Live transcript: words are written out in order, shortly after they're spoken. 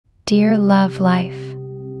Dear love life,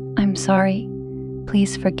 I'm sorry.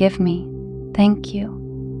 Please forgive me. Thank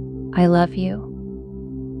you. I love you.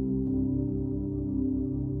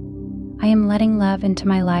 I am letting love into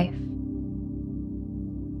my life.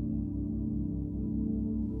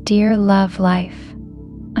 Dear love life,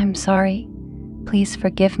 I'm sorry. Please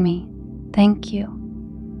forgive me. Thank you.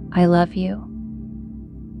 I love you.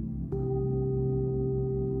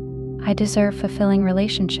 I deserve fulfilling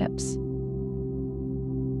relationships.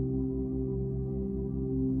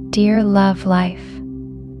 Dear love life,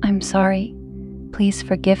 I'm sorry. Please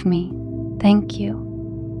forgive me. Thank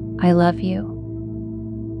you. I love you.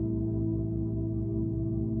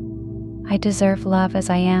 I deserve love as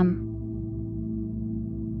I am.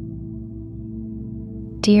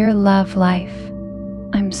 Dear love life,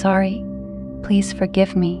 I'm sorry. Please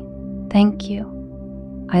forgive me. Thank you.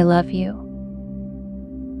 I love you.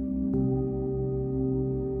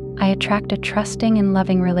 I attract a trusting and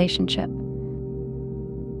loving relationship.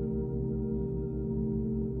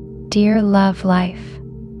 Dear love life,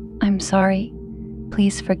 I'm sorry.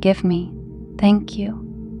 Please forgive me. Thank you.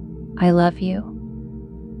 I love you.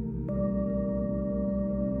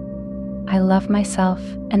 I love myself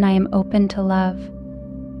and I am open to love.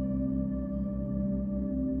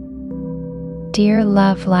 Dear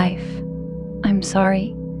love life, I'm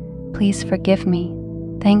sorry. Please forgive me.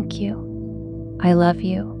 Thank you. I love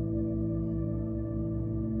you.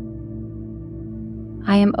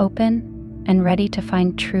 I am open and ready to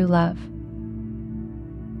find true love.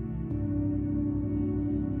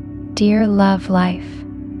 Dear love life,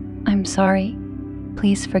 I'm sorry.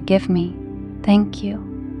 Please forgive me. Thank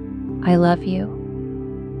you. I love you.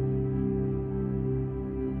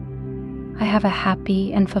 I have a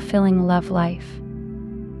happy and fulfilling love life.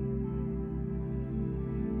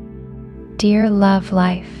 Dear love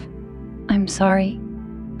life, I'm sorry.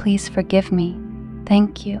 Please forgive me.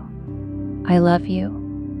 Thank you. I love you.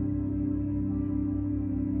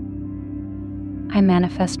 I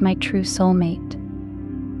manifest my true soulmate.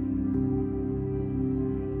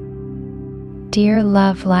 Dear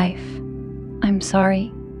love life, I'm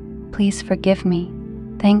sorry. Please forgive me.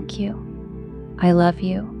 Thank you. I love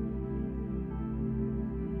you.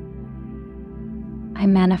 I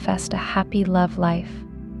manifest a happy love life.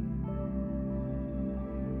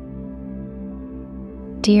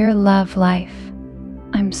 Dear love life,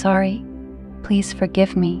 I'm sorry. Please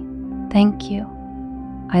forgive me. Thank you.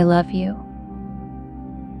 I love you.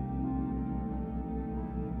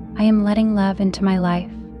 I am letting love into my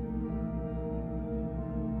life.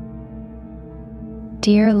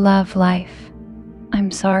 Dear love life,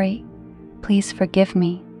 I'm sorry. Please forgive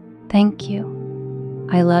me. Thank you.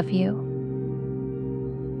 I love you.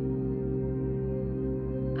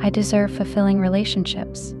 I deserve fulfilling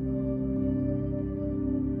relationships.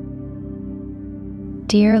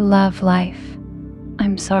 Dear love life,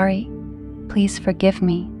 I'm sorry. Please forgive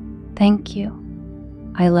me. Thank you.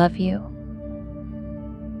 I love you.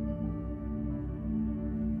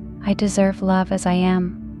 I deserve love as I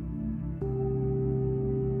am.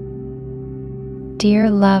 Dear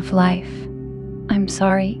love life, I'm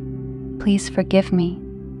sorry. Please forgive me.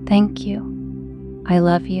 Thank you. I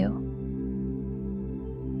love you.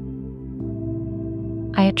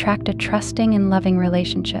 I attract a trusting and loving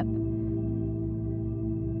relationship.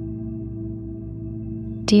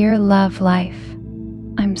 Dear love life,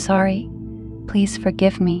 I'm sorry. Please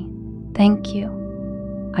forgive me. Thank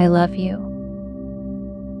you. I love you.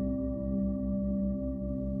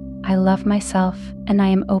 I love myself and I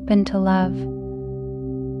am open to love.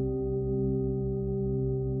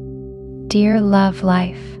 Dear love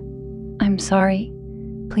life, I'm sorry.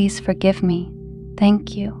 Please forgive me.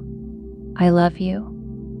 Thank you. I love you.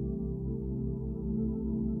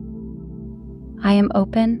 I am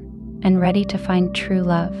open and ready to find true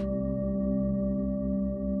love.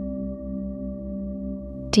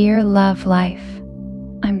 Dear love life,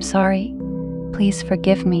 I'm sorry. Please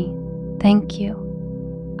forgive me. Thank you.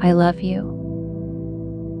 I love you.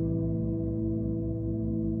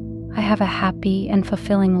 I have a happy and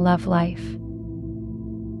fulfilling love life.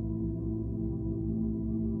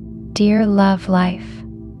 Dear love life,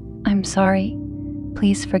 I'm sorry.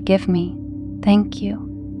 Please forgive me. Thank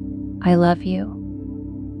you. I love you.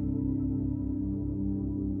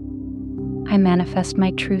 I manifest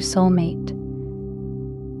my true soulmate.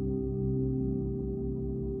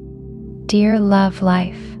 Dear love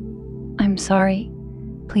life, I'm sorry.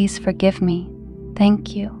 Please forgive me.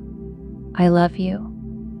 Thank you. I love you.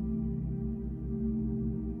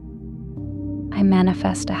 I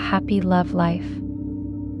manifest a happy love life.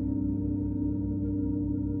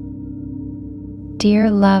 Dear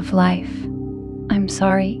love life, I'm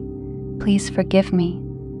sorry. Please forgive me.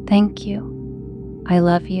 Thank you. I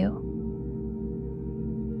love you.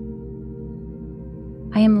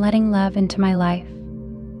 I am letting love into my life.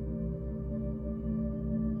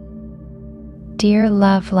 Dear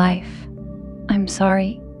love life, I'm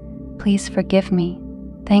sorry. Please forgive me.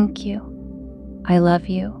 Thank you. I love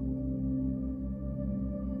you.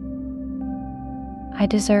 I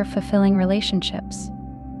deserve fulfilling relationships.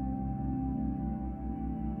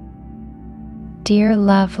 Dear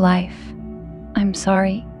love life, I'm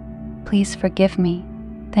sorry. Please forgive me.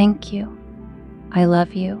 Thank you. I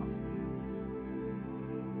love you.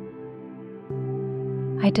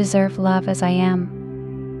 I deserve love as I am.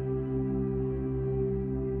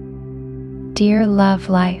 Dear love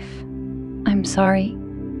life, I'm sorry.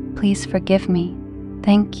 Please forgive me.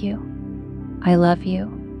 Thank you. I love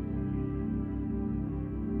you.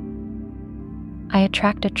 I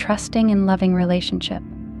attract a trusting and loving relationship.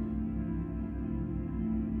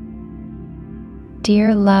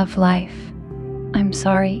 Dear love life, I'm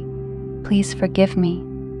sorry. Please forgive me.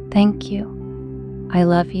 Thank you. I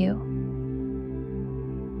love you.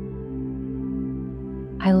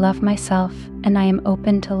 I love myself and I am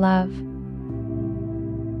open to love.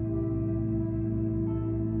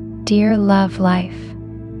 Dear love life,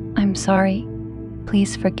 I'm sorry.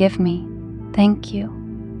 Please forgive me. Thank you.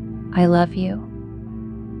 I love you.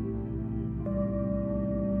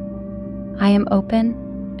 I am open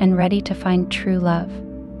and ready to find true love.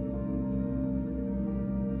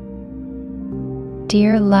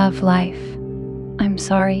 Dear love life, I'm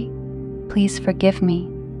sorry. Please forgive me.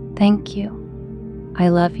 Thank you. I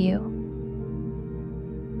love you.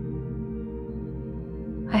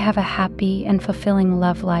 I have a happy and fulfilling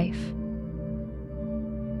love life.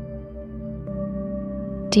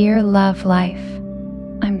 Dear love life,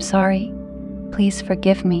 I'm sorry. Please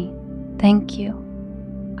forgive me. Thank you.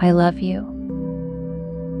 I love you.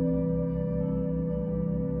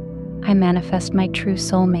 I manifest my true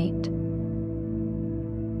soulmate.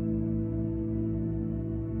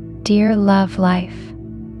 Dear love life,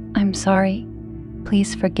 I'm sorry.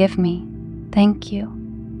 Please forgive me. Thank you.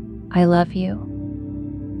 I love you.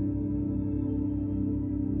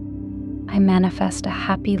 I manifest a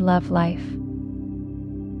happy love life.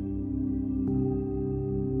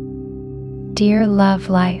 Dear love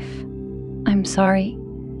life, I'm sorry.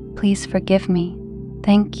 Please forgive me.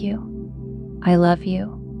 Thank you. I love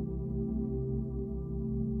you.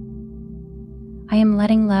 I am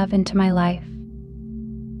letting love into my life.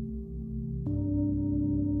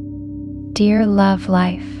 Dear love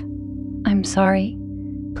life, I'm sorry.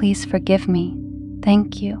 Please forgive me.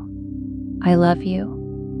 Thank you. I love you.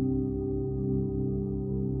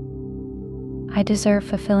 I deserve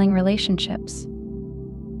fulfilling relationships.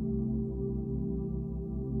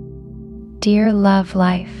 Dear love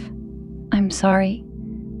life, I'm sorry.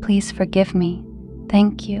 Please forgive me.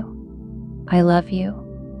 Thank you. I love you.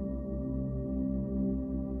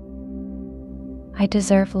 I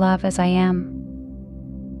deserve love as I am.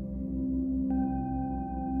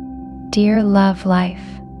 Dear love life,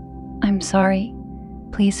 I'm sorry.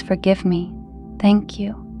 Please forgive me. Thank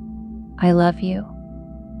you. I love you.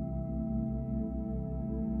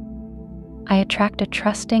 I attract a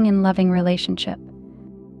trusting and loving relationship.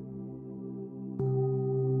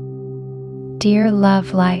 Dear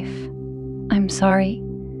love life, I'm sorry.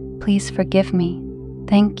 Please forgive me.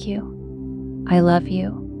 Thank you. I love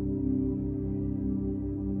you.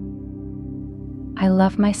 I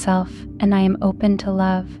love myself and I am open to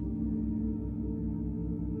love.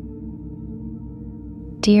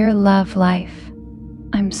 Dear love life,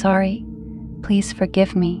 I'm sorry. Please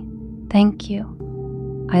forgive me. Thank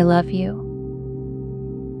you. I love you.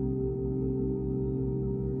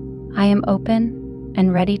 I am open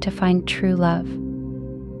and ready to find true love.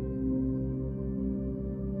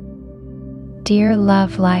 Dear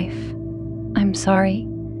love life, I'm sorry.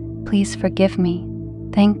 Please forgive me.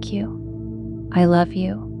 Thank you. I love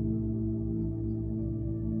you.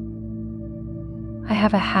 I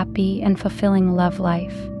have a happy and fulfilling love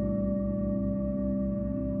life.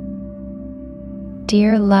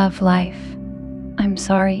 Dear love life, I'm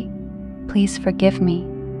sorry. Please forgive me.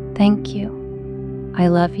 Thank you. I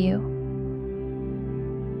love you.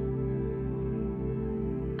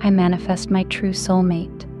 I manifest my true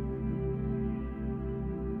soulmate.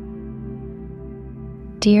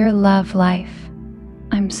 Dear love life,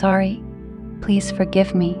 I'm sorry. Please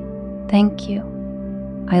forgive me. Thank you.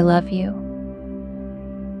 I love you.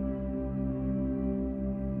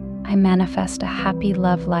 I manifest a happy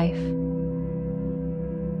love life.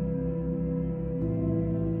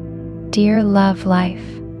 Dear love life,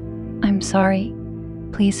 I'm sorry.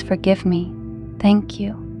 Please forgive me. Thank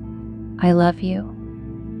you. I love you.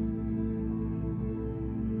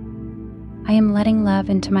 I am letting love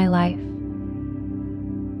into my life.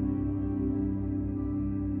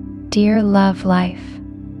 Dear love life,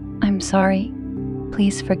 I'm sorry.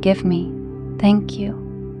 Please forgive me. Thank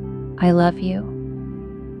you. I love you.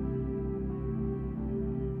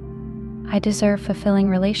 I deserve fulfilling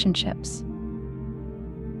relationships.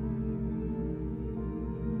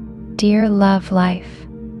 Dear love life,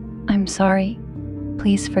 I'm sorry.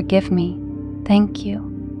 Please forgive me. Thank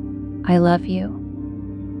you. I love you.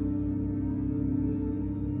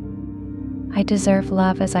 I deserve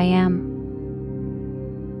love as I am.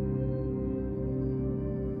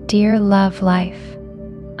 Dear love life,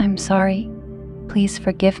 I'm sorry. Please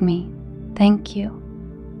forgive me. Thank you.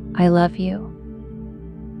 I love you.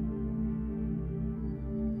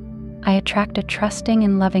 I attract a trusting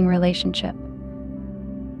and loving relationship.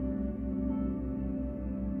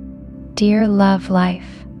 Dear love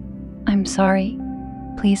life, I'm sorry.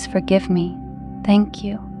 Please forgive me. Thank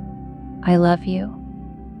you. I love you.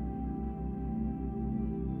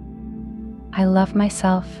 I love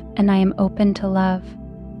myself and I am open to love.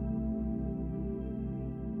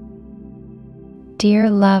 Dear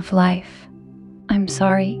love life, I'm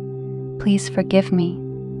sorry. Please forgive me.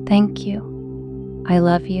 Thank you. I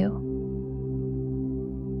love you.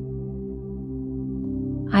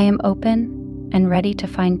 I am open and ready to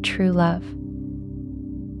find true love.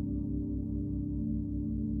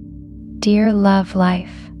 Dear love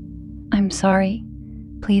life, I'm sorry.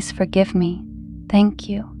 Please forgive me. Thank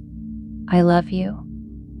you. I love you.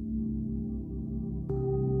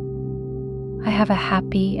 I have a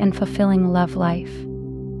happy and fulfilling love life.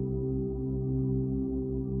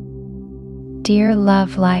 Dear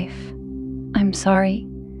love life, I'm sorry.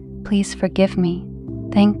 Please forgive me.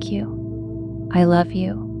 Thank you. I love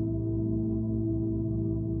you.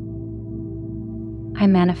 I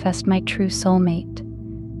manifest my true soulmate.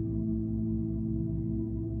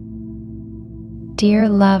 Dear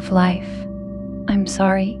love life, I'm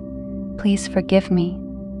sorry. Please forgive me.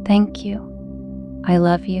 Thank you. I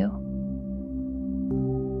love you.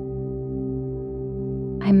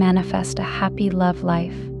 I manifest a happy love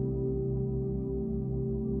life.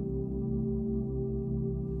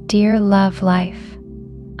 Dear love life,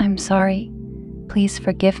 I'm sorry. Please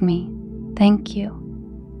forgive me. Thank you.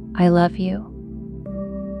 I love you.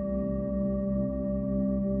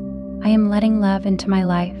 I am letting love into my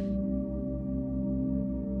life.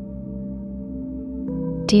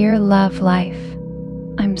 Dear love life,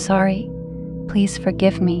 I'm sorry. Please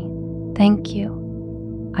forgive me. Thank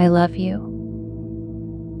you. I love you.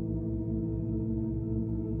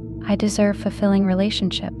 I deserve fulfilling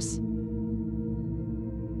relationships.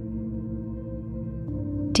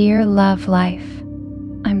 Dear love life,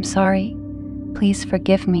 I'm sorry. Please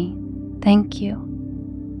forgive me. Thank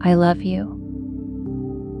you. I love you.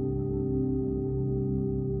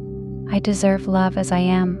 I deserve love as I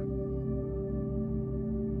am.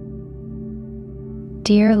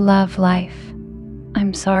 Dear love life,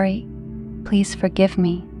 I'm sorry. Please forgive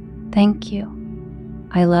me. Thank you.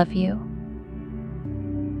 I love you.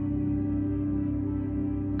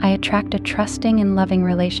 I attract a trusting and loving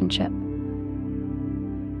relationship.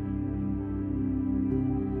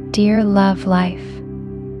 Dear love life,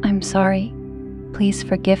 I'm sorry. Please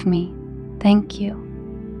forgive me. Thank you.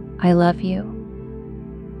 I love you.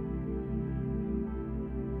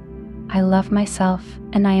 I love myself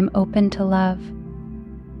and I am open to love.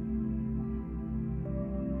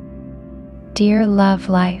 Dear love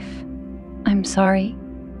life, I'm sorry.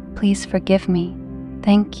 Please forgive me.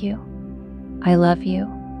 Thank you. I love you.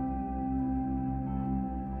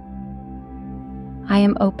 I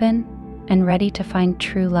am open and ready to find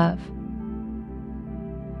true love.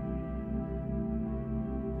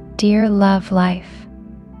 Dear love life,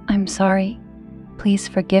 I'm sorry. Please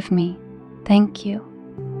forgive me. Thank you.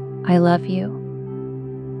 I love you.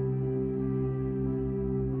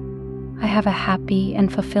 I have a happy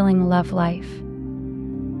and fulfilling love life.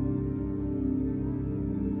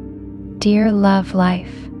 Dear love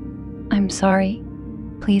life, I'm sorry.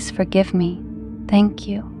 Please forgive me. Thank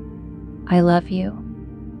you. I love you.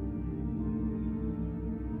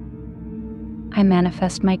 I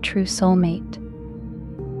manifest my true soulmate.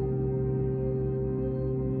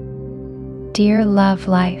 Dear love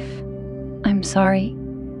life, I'm sorry.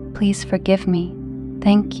 Please forgive me.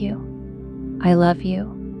 Thank you. I love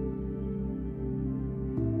you.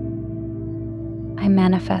 I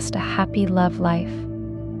manifest a happy love life.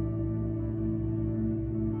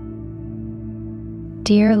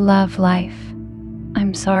 Dear love life,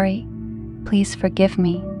 I'm sorry. Please forgive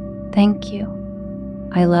me. Thank you.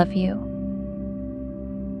 I love you.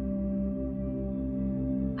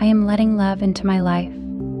 I am letting love into my life.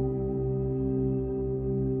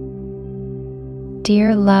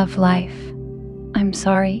 Dear love life, I'm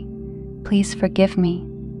sorry. Please forgive me.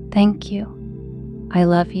 Thank you. I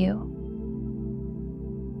love you.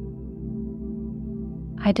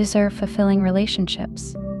 I deserve fulfilling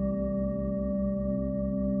relationships.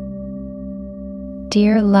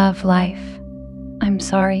 Dear love life, I'm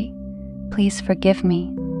sorry. Please forgive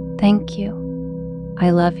me. Thank you.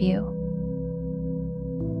 I love you.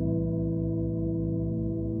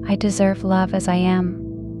 I deserve love as I am.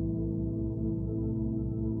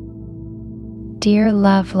 Dear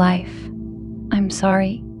love life, I'm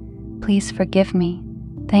sorry. Please forgive me.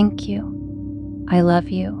 Thank you. I love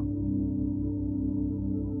you.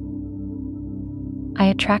 I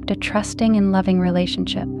attract a trusting and loving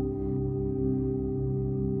relationship.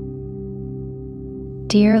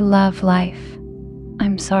 Dear love life,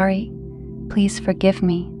 I'm sorry. Please forgive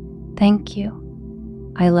me. Thank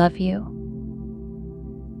you. I love you.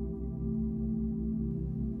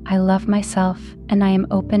 I love myself and I am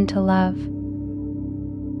open to love.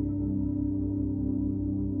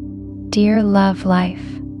 Dear love life,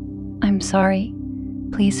 I'm sorry.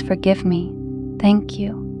 Please forgive me. Thank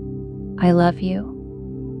you. I love you.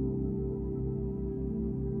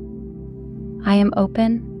 I am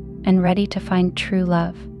open and ready to find true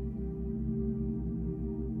love.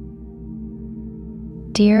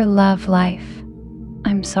 Dear love life,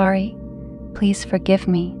 I'm sorry. Please forgive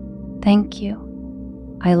me. Thank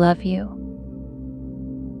you. I love you.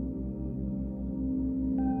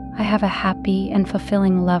 I have a happy and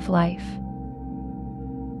fulfilling love life.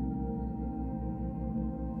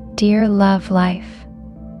 Dear love life,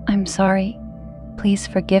 I'm sorry. Please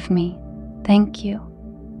forgive me. Thank you.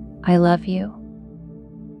 I love you.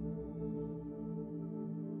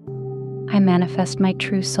 I manifest my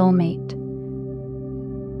true soulmate.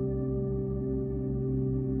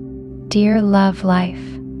 Dear love life,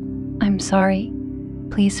 I'm sorry.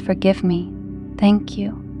 Please forgive me. Thank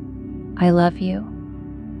you. I love you.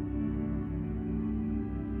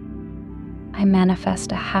 I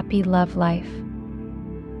manifest a happy love life.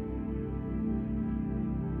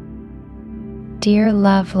 Dear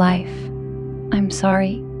love life, I'm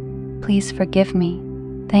sorry. Please forgive me.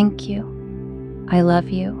 Thank you. I love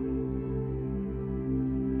you.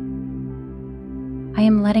 I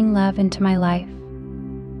am letting love into my life.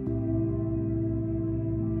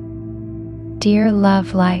 Dear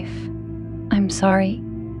love life, I'm sorry.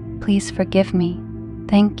 Please forgive me.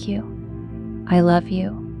 Thank you. I love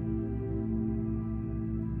you.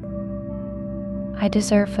 I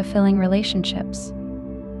deserve fulfilling relationships.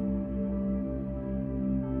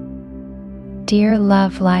 Dear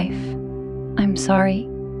love life, I'm sorry.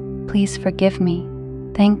 Please forgive me.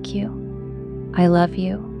 Thank you. I love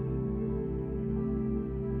you.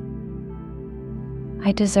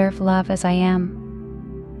 I deserve love as I am.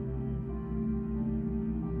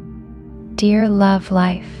 Dear love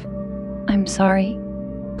life, I'm sorry.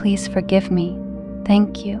 Please forgive me.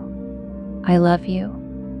 Thank you. I love you.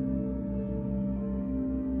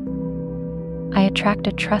 I attract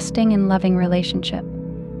a trusting and loving relationship.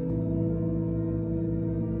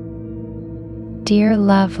 Dear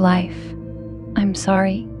love life, I'm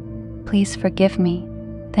sorry. Please forgive me.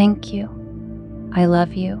 Thank you. I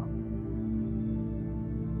love you.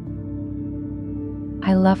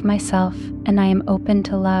 I love myself and I am open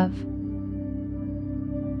to love.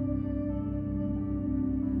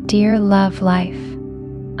 Dear love life,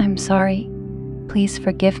 I'm sorry. Please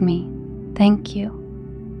forgive me. Thank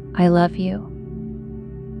you. I love you.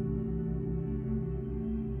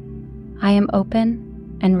 I am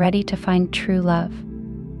open and ready to find true love.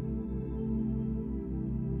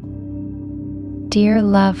 Dear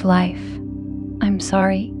love life, I'm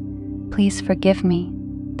sorry. Please forgive me.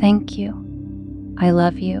 Thank you. I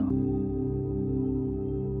love you.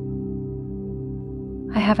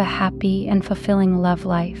 I have a happy and fulfilling love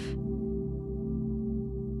life.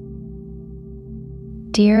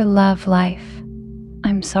 Dear love life,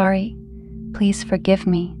 I'm sorry. Please forgive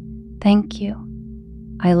me. Thank you.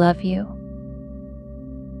 I love you.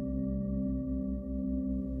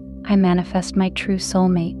 I manifest my true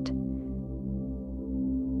soulmate.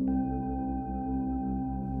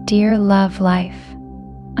 Dear love life,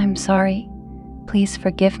 I'm sorry. Please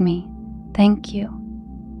forgive me. Thank you.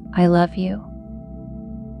 I love you.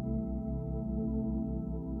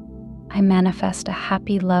 I manifest a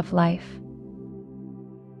happy love life.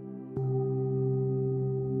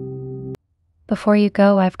 Before you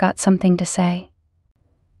go, I've got something to say.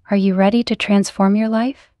 Are you ready to transform your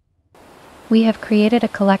life? We have created a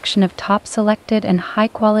collection of top selected and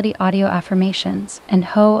high-quality audio affirmations and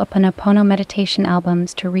Ho'oponopono meditation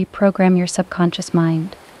albums to reprogram your subconscious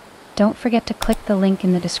mind. Don't forget to click the link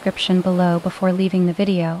in the description below before leaving the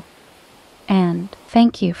video. and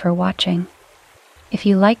thank you for watching. If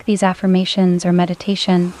you like these affirmations or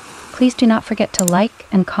meditation, please do not forget to like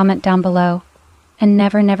and comment down below. And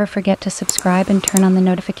never forget to subscribe and turn on the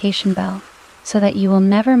notification bell so that you will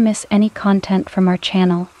never miss any content from our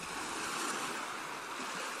channel.